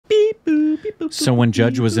So when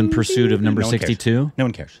Judge was in pursuit of number 62? No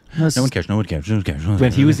one cares. No one cares. No one cares. No one cares.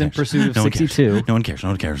 When he was in pursuit of 62. No one cares. No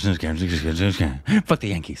one cares. No one cares. Fuck the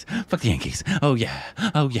Yankees. Fuck the Yankees. Oh, yeah.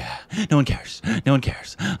 Oh, yeah. No one cares. No one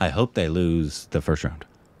cares. I hope they lose the first round.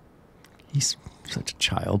 He's such a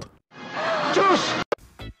child.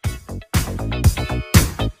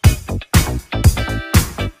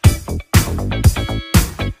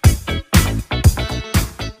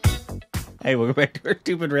 Hey, welcome back to our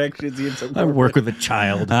stupid reactions. I work with a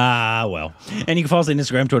child. Well. And you can follow us on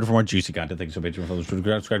Instagram, Twitter for more juicy content. Thanks so much for following.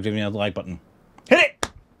 Subscribe to me on the like button. Hit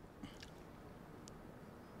it!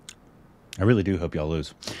 I really do hope y'all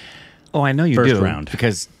lose. Oh, I know you First do. round.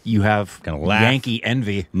 Because you have Yankee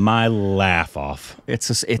envy. My laugh off.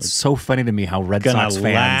 It's so funny to me how Red Sox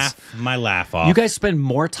fans... laugh my laugh off. You guys spend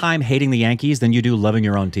more time hating the Yankees than you do loving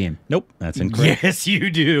your own team. Nope, that's incorrect. Yes, you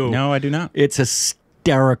do. No, I do not. It's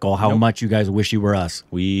hysterical how much you guys wish you were us.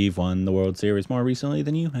 We've won the World Series more recently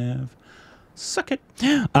than you have. Suck it.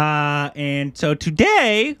 And so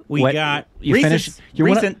today we got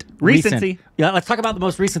recency. Yeah, let's talk about the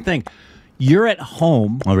most recent thing. You're at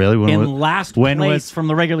home. Oh, really? Last place from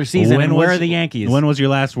the regular season. Where are the Yankees? When was your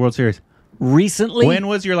last World Series? Recently. When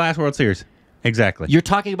was your last World Series? Exactly. You're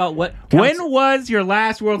talking about what counts, when was your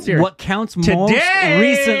last World Series? What counts most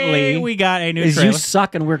recently we got a new is trailer. You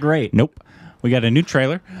suck and we're great. Nope. We got a new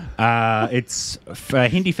trailer. It's a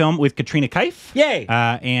Hindi film with Katrina Kaif. Yay.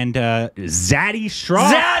 And Zaddy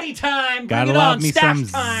Shroff. Zaddy time. Gotta love me some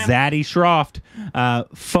Zaddy Shroff.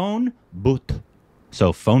 Phone BHOOT.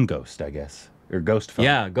 So phone ghost, I guess. Or ghost phone.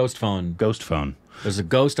 Yeah, ghost phone. Ghost phone. There's a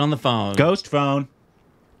ghost on the phone. Ghost phone.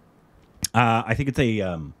 I think it's a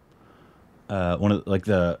one of kind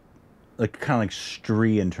of like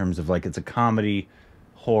Stree in terms of like it's a comedy,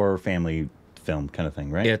 horror, family film kind of thing,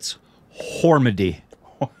 right? It's hormedy.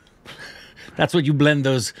 That's what you blend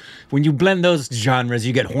those. When you blend those genres,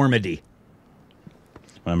 you get hormedy.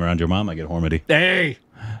 When I'm around your mom, I get hormedy. Hey,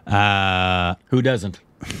 who doesn't?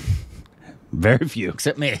 Very few,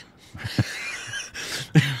 except me.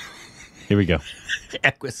 Here we go.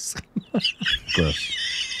 Equus. Gross.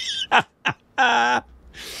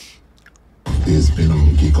 इस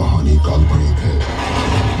film की कहानी काल्पनिक है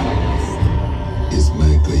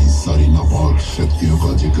इसमें कई सारी नापाक शक्तियों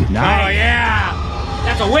का जिक्र Oh yeah,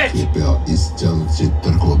 that's a witch. कृपया इस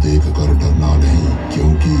चलचित्र को देखकर डरना नहीं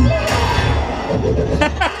क्योंकि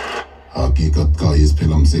हकीकत का इस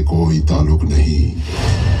फिल्म से कोई ताल्लुक नहीं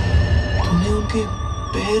तुमने उनके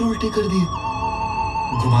पैर उल्टे कर दिए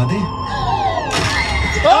घुमा दे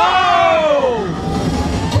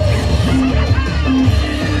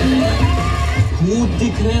भूत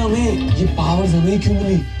दिख रहे हैं हमें ये पावर्स हमें क्यों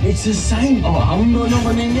मिली इट्स अ साइन अब हम दोनों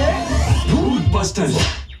बनेंगे भूत बस्टर्स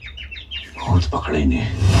भूत पकड़ेंगे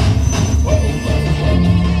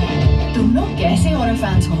तुम लोग कैसे हॉरर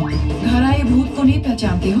फैंस हो घर आए भूत को नहीं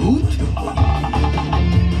पहचानते हो भूत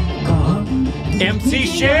कहाँ MC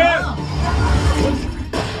Share.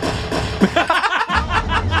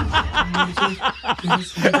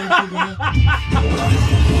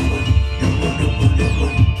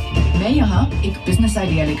 मैं यहाँ एक बिजनेस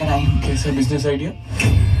आइडिया लेकर आई हूँ कैसा business idea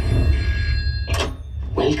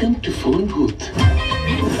welcome to phone भूत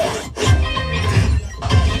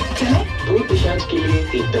भूत पिशाच के लिए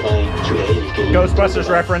एक दवाई चुड़ैल के लिए Ghostbusters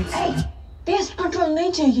reference. पेस्ट कंट्रोल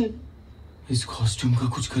नहीं चाहिए इस कॉस्ट्यूम का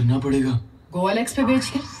कुछ करना पड़ेगा गोएलेक्स पे बेच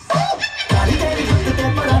के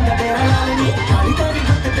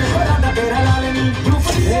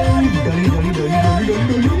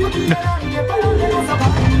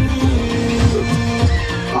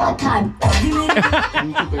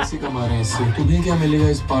तुम तो पैसे कमा रहे हैं इससे तुम्हें क्या मिलेगा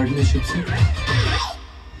इस पार्टनरशिप से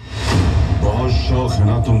बहुत शौक है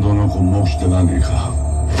ना तुम दोनों को मोक्ष दिलाने का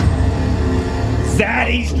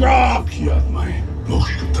Zaddy Shroff. की आत्माएं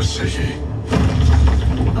मोक्ष तरस चाहिए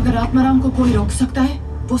अगर आत्माराम को कोई रोक सकता है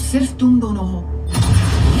वो सिर्फ तुम दोनों हो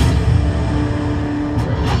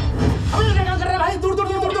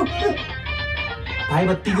भाई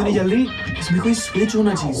बत्ती क्यों नहीं जल रही इसमें कोई स्विच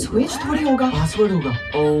होना चाहिए स्विच थोड़ी होगा पासवर्ड होगा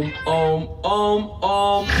Om Om Om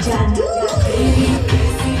Om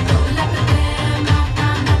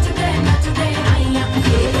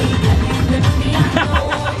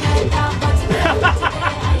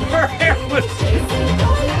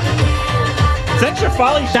Is that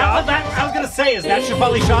Shefali Shah? I was gonna say, is that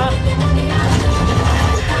Shefali Shah?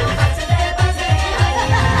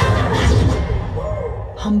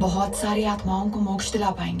 हम बहुत सारी आत्माओं को मोक्ष दिला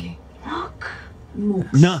पाएंगे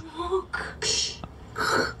No.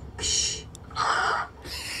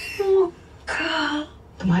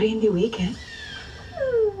 तुम्हारी हिंदी वीक है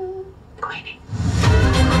कोई नहीं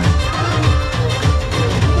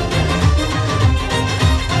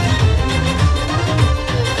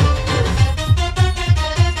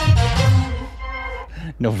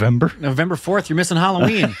November. November 4th, you're missing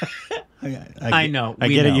Halloween. I know. I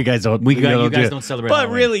we get know. it. You guys don't. You guys don't celebrate But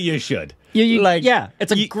Halloween. really, you should. Yeah,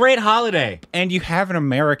 it's a great holiday. And you have an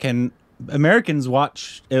Americans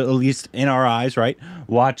watch, at least in our eyes, right?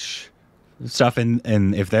 Watch stuff, and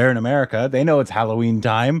if they're in America, they know it's Halloween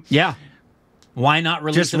time. Yeah. Why not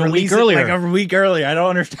release Just it a week release it earlier? like a week earlier. I don't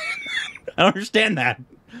understand. I don't understand that.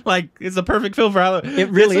 Like, it's a perfect film for Halloween. It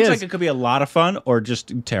really looks is. like it could be a lot of fun or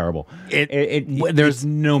just terrible. There's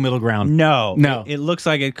no middle ground. No. No. It looks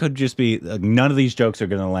like it could just be none of these jokes are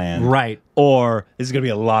going to land. Right. Or this is going to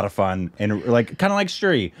be a lot of fun and like kind of like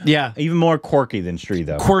Stree. Yeah. Even more quirky than Stree,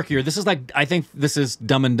 though. Quirkier. This is like, I think this is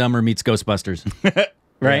Dumb and Dumber meets Ghostbusters.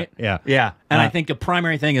 Right? Yeah. Yeah. And I think the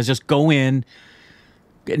primary thing is just go in,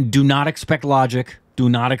 do not expect logic. Do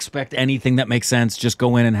not expect anything that makes sense. Just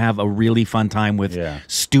go in and have a really fun time with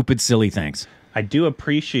stupid, silly things. I do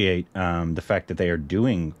appreciate the fact that they are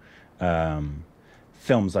doing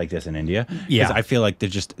films like this in India. Yeah. 'Cause I feel like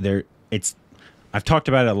I've talked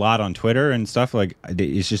about it a lot on Twitter and stuff. Like,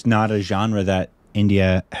 it's just not a genre that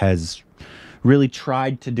India has really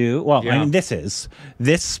tried to do. Well, I mean, this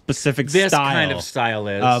specific This kind of style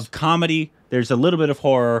is. of comedy. There's a little bit of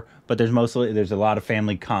horror, but there's a lot of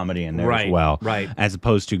family comedy in there as well. Right. As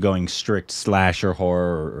opposed to going strict slasher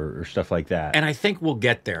horror or stuff like that. And I think we'll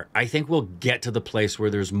get there. I think we'll get to the place where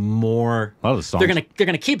there's more. A lot of the songs. They're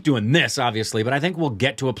gonna keep doing this, obviously, but I think we'll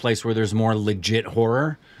get to a place where there's more legit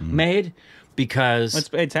horror made because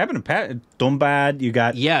it's happening. Dumbad, you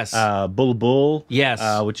got Bull,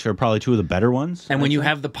 yes, which are probably two of the better ones. And when you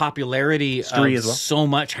have the popularity Stree of as well. so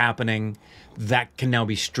much happening, that can now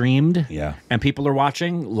be streamed. Yeah. And people are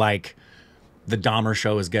watching. Like the Dahmer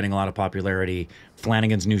show is getting a lot of popularity.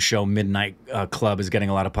 Flanagan's new show, Midnight Club, is getting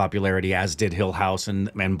a lot of popularity, as did Hill House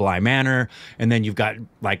and Bly Manor. And then you've got,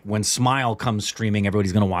 like, when Smile comes streaming,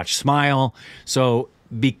 everybody's going to watch Smile. So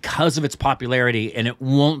because of its popularity, and it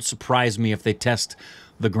won't surprise me if they test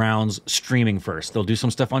the grounds streaming first. They'll do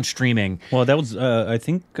some stuff on streaming. Well, that was, I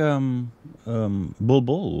think, Bull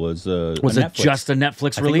was Was it just a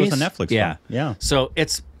Netflix I release? think it was a Netflix Yeah. one. Yeah. So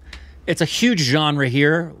it's a huge genre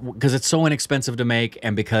here because it's so inexpensive to make,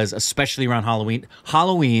 and because especially around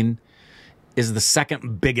Halloween is the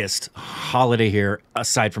second biggest holiday here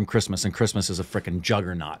aside from Christmas, and Christmas is a freaking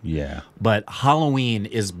juggernaut. Yeah. But Halloween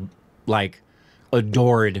is like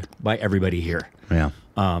adored by everybody here. Yeah.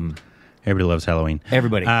 Everybody loves Halloween.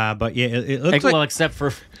 Everybody. But yeah, it looks like... Well, except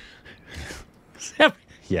for the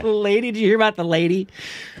lady. Did you hear about the lady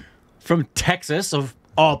from Texas, of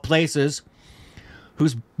all places,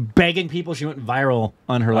 who's begging people? She went viral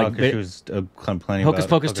on her she was complaining Hocus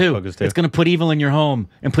about Pocus 2. It's going to put evil in your home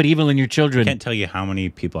and put evil in your children. I can't tell you how many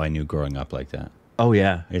people I knew growing up like that. Oh,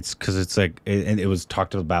 yeah. It's because it's like, it was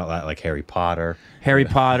talked about like Harry Potter. Harry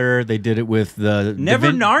Potter, they did it with the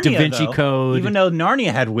Narnia, Da Vinci though. Code. Even though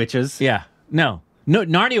Narnia had witches. Yeah. No,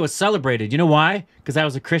 Narnia was celebrated. You know why? Because I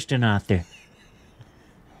was a Christian author.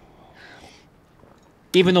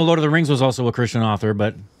 Even though Lord of the Rings was also a Christian author,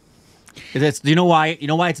 but do you know why? You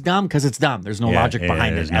know why it's dumb? Because it's dumb. There's no logic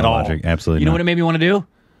behind it at all. Absolutely. You know not. what it made me want to do?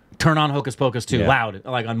 Turn on Hocus Pocus 2 loud,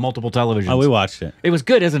 like on multiple televisions. Oh, we watched it. It was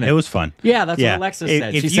good, isn't it? It was fun. Yeah, that's what Alexis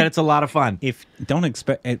said. She said it's a lot of fun. Don't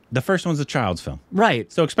expect the first one's a child's film,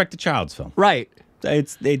 right? So expect a child's film, right?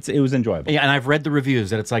 It was enjoyable. Yeah, and I've read the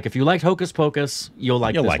reviews that it's like if you liked Hocus Pocus, you'll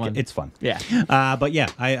like this one. It. It's fun. Yeah. But yeah,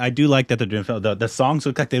 I do like that they're doing the songs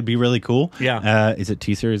look like they'd be really cool. Yeah. Is it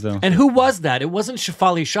T-Series though? And who was that? It wasn't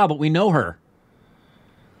Shefali Shah, but we know her.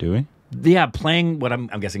 Do we? Yeah, playing what I'm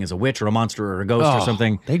guessing is a witch or a monster or a ghost or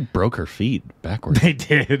something. They broke her feet backwards. They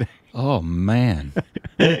did. Oh man,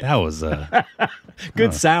 that was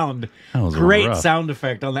good sound. That was great rough. sound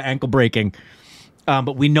effect on the ankle breaking.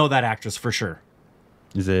 But we know that actress for sure.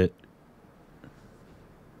 Is it?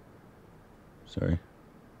 Sorry.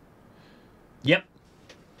 Yep.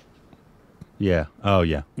 Yeah. Oh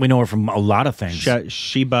yeah. We know her from a lot of things.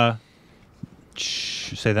 Sheba.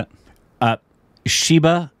 Say that.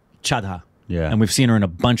 Sheba Chadha. Yeah. And we've seen her in a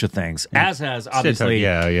bunch of things, as has obviously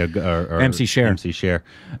or MC Cher. MC Cher,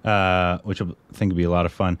 which I think would be a lot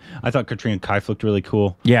of fun. I thought Katrina Kaif looked really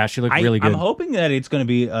cool. Yeah, she looked really good. I'm hoping that it's going to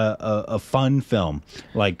be a fun film,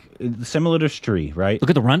 like similar to Stree, right? Look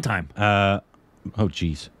at the runtime. Oh,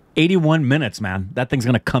 geez. 81 minutes, man. That thing's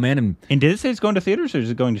going to come in and... And did it say it's going to theaters or is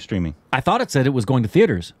it going to streaming? I thought it said it was going to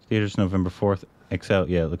theaters. Theaters November 4th.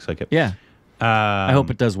 XL, yeah, it looks like it. Yeah. I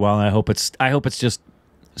hope it does well, and I hope it's just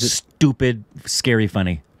stupid, scary,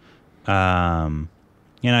 funny. And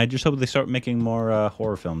I just hope they start making more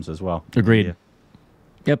horror films as well. Agreed.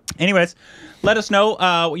 Yep. Anyways, let us know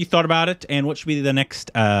what you thought about it and what should be the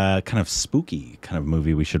next kind of spooky kind of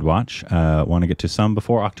movie we should watch. Want to get to some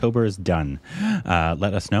before October is done.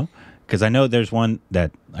 Let us know. Because I know there's one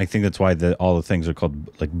that I think that's why all the things are called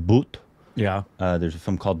like BHOOT. Yeah. There's a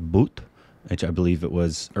film called BHOOT, which I believe it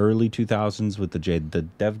was early 2000s with the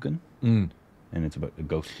Devgan. And it's about a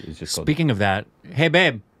ghost. It's just Speaking of that, hey,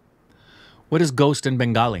 babe, what is ghost in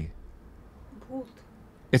Bengali? Bhoot.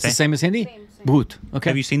 It's the same as Hindi? Same. Bhoot. Okay.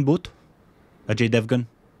 Have you seen BHOOT? Ajay Devgan?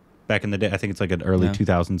 Back in the day. I think it's like an early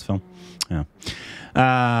 2000s film.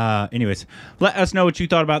 Yeah. Anyways, let us know what you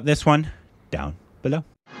thought about this one down below.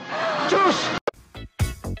 Juice!